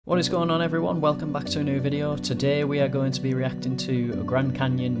What is going on, everyone? Welcome back to a new video. Today we are going to be reacting to Grand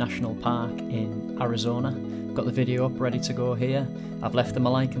Canyon National Park in Arizona. I've got the video up ready to go here. I've left them a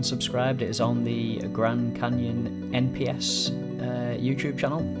like and subscribed. It is on the Grand Canyon NPS YouTube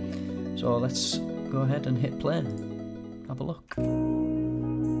channel. So let's go ahead and hit play. Have a look.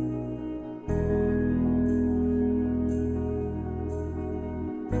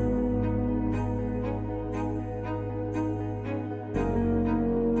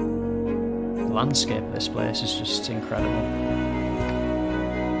 The landscape of this place is just incredible.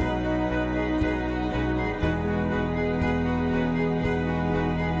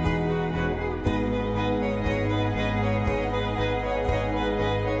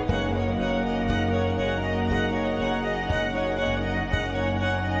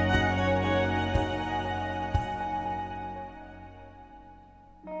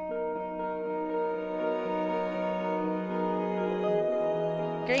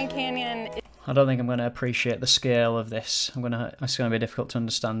 Grand Canyon. I don't think I'm going to appreciate the scale of this. It's going to be difficult to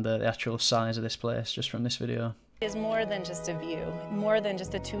understand the actual size of this place just from this video. Is more than just a view, more than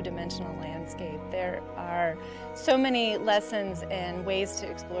just a two-dimensional landscape. There are so many lessons and ways to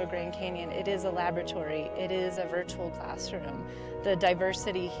explore Grand Canyon. It is a laboratory. It is a virtual classroom. The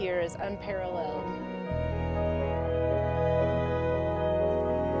diversity here is unparalleled.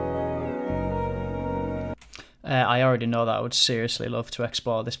 I already know that I would seriously love to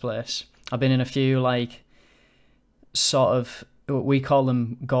explore this place. I've been in a few, like, sort of, we call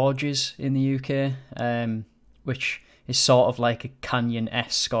them gorges in the UK, which is sort of like a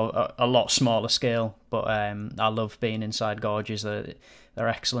canyon-esque or a lot smaller scale, but I love being inside gorges. They're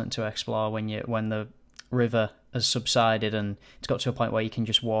excellent to explore when the river has subsided and it's got to a point where you can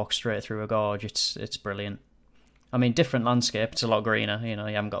just walk straight through a gorge. It's brilliant. I mean, different landscape, it's a lot greener, you know,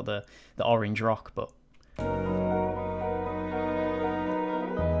 you haven't got the orange rock, but...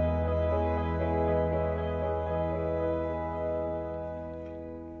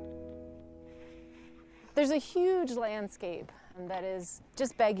 There's a huge landscape that is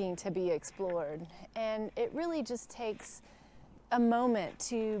just begging to be explored, and it really just takes a moment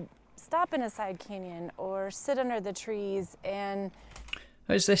to stop in a side canyon or sit under the trees and...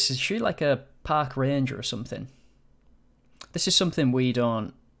 Who's this? Is she like a park ranger or something? This is something we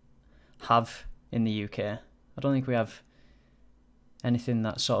don't have in the UK. I don't think we have anything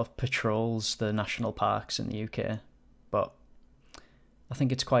that sort of patrols the national parks in the UK, but I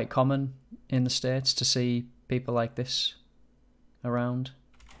think it's quite common in the States to see people like this around.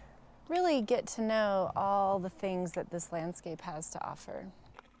 Really get to know all the things that this landscape has to offer.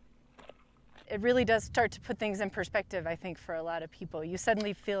 It really does start to put things in perspective, I think, for a lot of people. You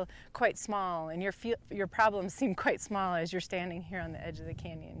suddenly feel quite small, and your problems seem quite small as you're standing here on the edge of the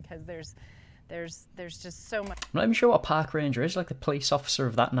canyon, because there's just so much. I'm not even sure what a park ranger is, like the police officer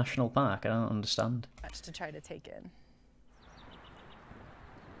of that national park. I don't understand. Much to try to take in.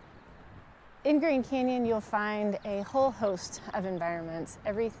 In Grand Canyon, you'll find a whole host of environments,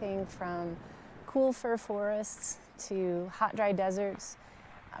 everything from cool fir forests to hot, dry deserts,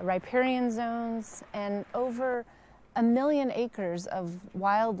 riparian zones, and over 1 million acres of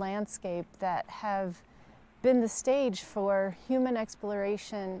wild landscape that have been the stage for human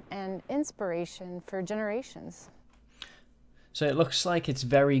exploration and inspiration for generations. So it looks like it's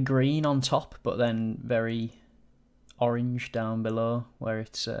very green on top, but then very orange down below, where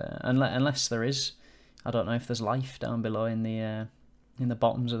it's unless there is, I don't know if there's life down below in the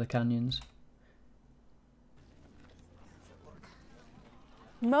bottoms of the canyons.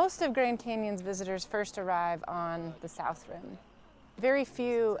 Most of Grand Canyon's visitors first arrive on the South Rim. Very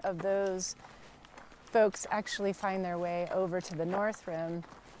few of those folks actually find their way over to the North Rim,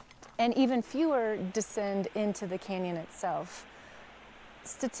 and even fewer descend into the canyon itself.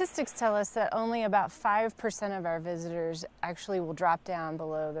 Statistics tell us that only about 5% of our visitors actually will drop down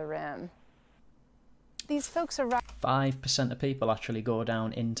below the rim. These folks arrive... 5% of people actually go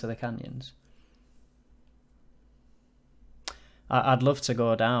down into the canyons. I'd love to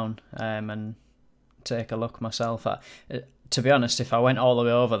go down and take a look myself. To be honest, if I went all the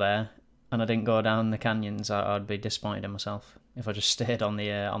way over there and I didn't go down the canyons, I'd be disappointed in myself if I just stayed on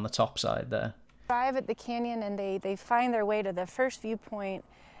the top side there. Arrive at the canyon and they find their way to the first viewpoint.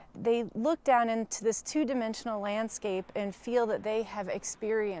 They look down into this two-dimensional landscape and feel that they have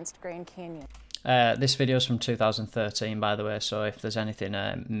experienced Grand Canyon. This video is from 2013, by the way, so if there's anything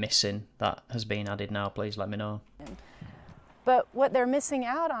missing that has been added now, please let me know. But what they're missing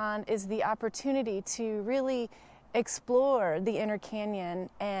out on is the opportunity to really explore the inner canyon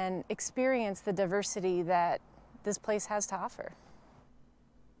and experience the diversity that this place has to offer.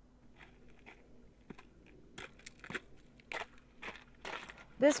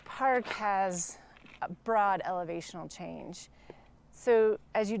 This park has a broad elevational change. So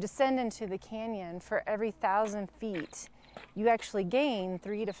as you descend into the canyon, for every 1,000 feet, you actually gain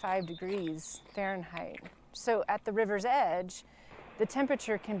 3 to 5 degrees Fahrenheit. So at the river's edge, the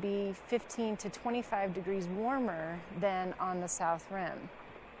temperature can be 15 to 25 degrees warmer than on the south rim.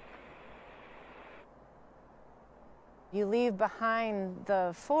 You leave behind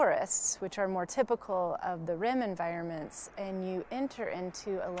the forests, which are more typical of the rim environments, and you enter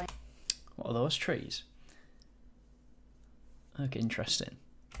into a What are those trees? Look interesting.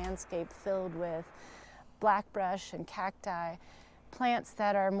 landscape filled with blackbrush and cacti, plants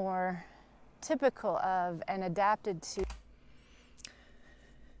that are more typical of and adapted to.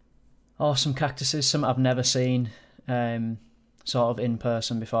 Awesome cactuses, some I've never seen sort of in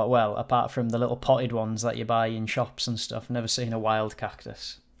person before. Well, apart from the little potted ones that you buy in shops and stuff, never seen a wild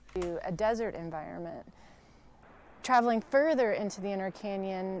cactus. To a desert environment. Traveling further into the inner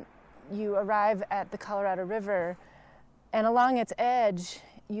canyon, you arrive at the Colorado River, and along its edge,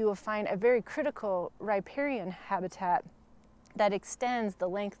 you will find a very critical riparian habitat that extends the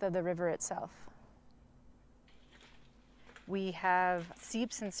length of the river itself. We have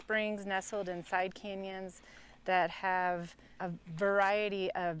seeps and springs nestled in side canyons that have a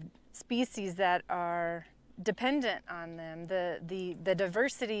variety of species that are dependent on them. The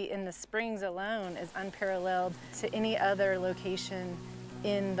diversity in the springs alone is unparalleled to any other location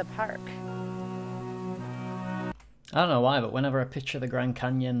in the park. I don't know why, but whenever I picture the Grand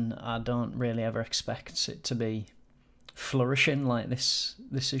Canyon, I don't really ever expect it to be flourishing like this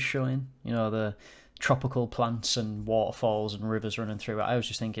is showing. You know, the tropical plants and waterfalls and rivers running through it. I always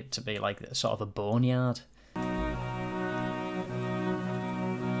just think it to be like sort of a boneyard.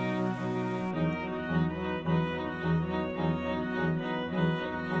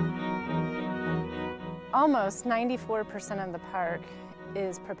 Almost 94% of the park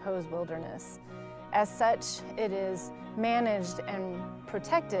is proposed wilderness. As such, it is managed and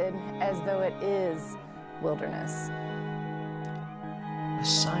protected as though it is wilderness. The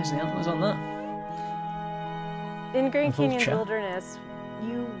size of the antlers on that. In Grand Canyon Wilderness,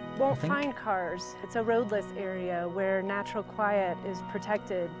 you won't find cars. It's a roadless area where natural quiet is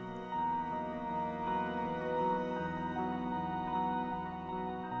protected.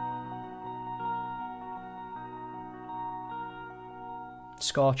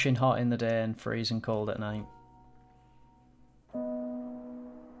 Scorching hot in the day and freezing cold at night.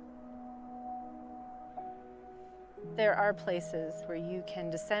 There are places where you can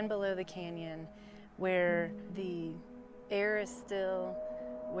descend below the canyon, where the air is still,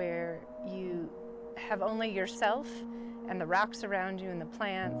 where you have only yourself and the rocks around you and the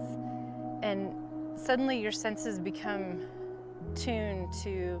plants, and suddenly your senses become tuned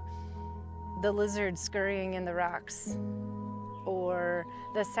to the lizards scurrying in the rocks, or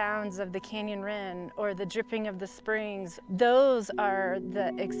the sounds of the canyon wren, or the dripping of the springs. Those are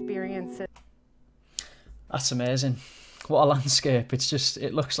the experiences. That's amazing. What a landscape. It's just,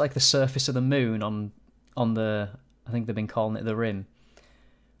 it looks like the surface of the moon on the, I think they've been calling it the rim.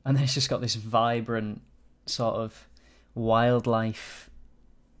 And then it's just got this vibrant sort of wildlife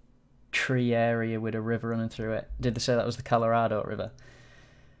tree area with a river running through it. Did they say that was the Colorado River?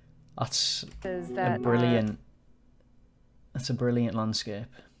 That's a brilliant landscape.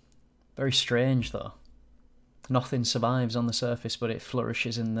 Very strange though. Nothing survives on the surface, but it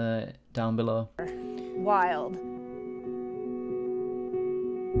flourishes in the down below. Wild.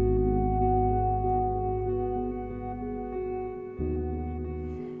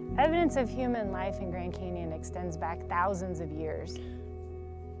 Evidence of human life in Grand Canyon extends back thousands of years.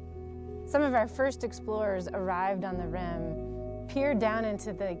 Some of our first explorers arrived on the rim, peered down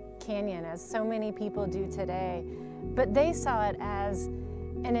into the canyon as so many people do today, but they saw it as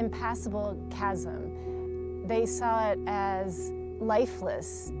an impassable chasm. They saw it as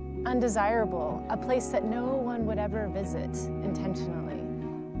lifeless, undesirable, a place that no one would ever visit intentionally.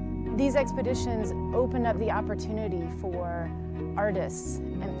 These expeditions opened up the opportunity for artists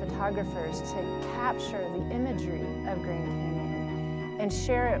and photographers to capture the imagery of Grand Canyon and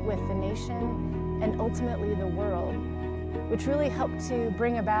share it with the nation and ultimately the world, which really helped to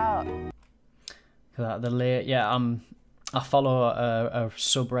bring about. I follow a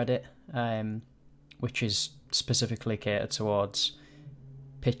subreddit which is specifically catered towards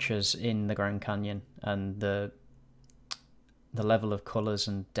pictures in the Grand Canyon, and the level of colours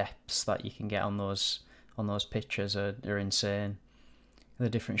and depths that you can get on those pictures are insane. The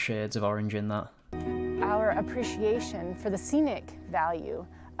different shades of orange in that. Our appreciation for the scenic value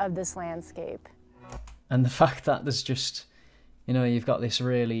of this landscape. And the fact that there's just, you know, you've got this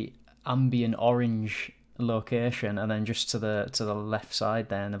really ambient orange location, and then just to the left side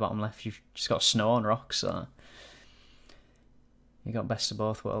there, in the bottom left, you've just got snow and rocks, so you got best of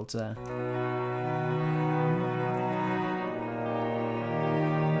both worlds there.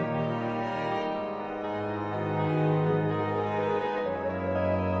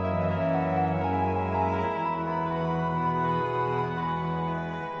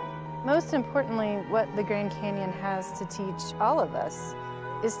 Most importantly, what the Grand Canyon has to teach all of us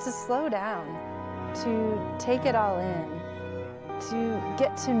is to slow down, to take it all in, to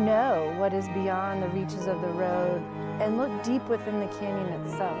get to know what is beyond the reaches of the road and look deep within the canyon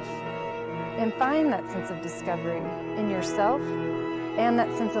itself and find that sense of discovery in yourself and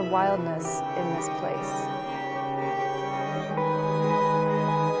that sense of wildness in this place.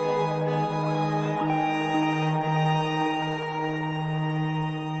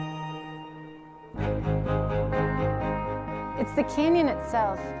 It's the canyon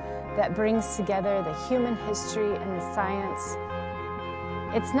itself that brings together the human history and the science.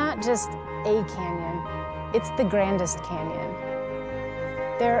 It's not just a canyon, it's the grandest canyon.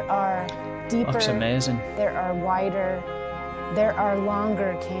 There are deeper, Looks amazing. There are wider, there are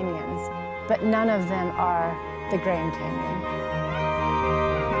longer canyons, but none of them are the Grand Canyon.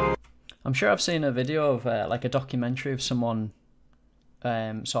 I'm sure I've seen a video of like a documentary of someone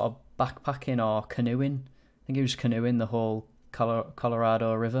sort of backpacking or canoeing. I think he was canoeing the whole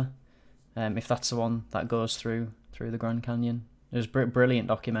Colorado River, if that's the one that goes through the Grand Canyon. It was a brilliant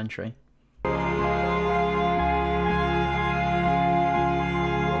documentary.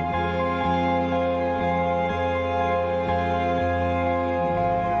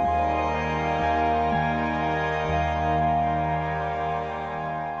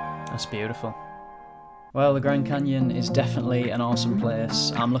 That's beautiful. Well, the Grand Canyon is definitely an awesome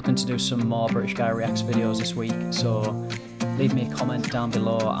place. I'm looking to do some more British Guy Reacts videos this week, so leave me a comment down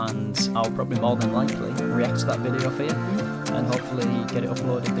below and I'll probably more than likely react to that video for you and hopefully get it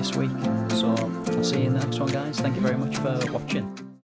uploaded this week. So I'll see you in the next one, guys. Thank you very much for watching.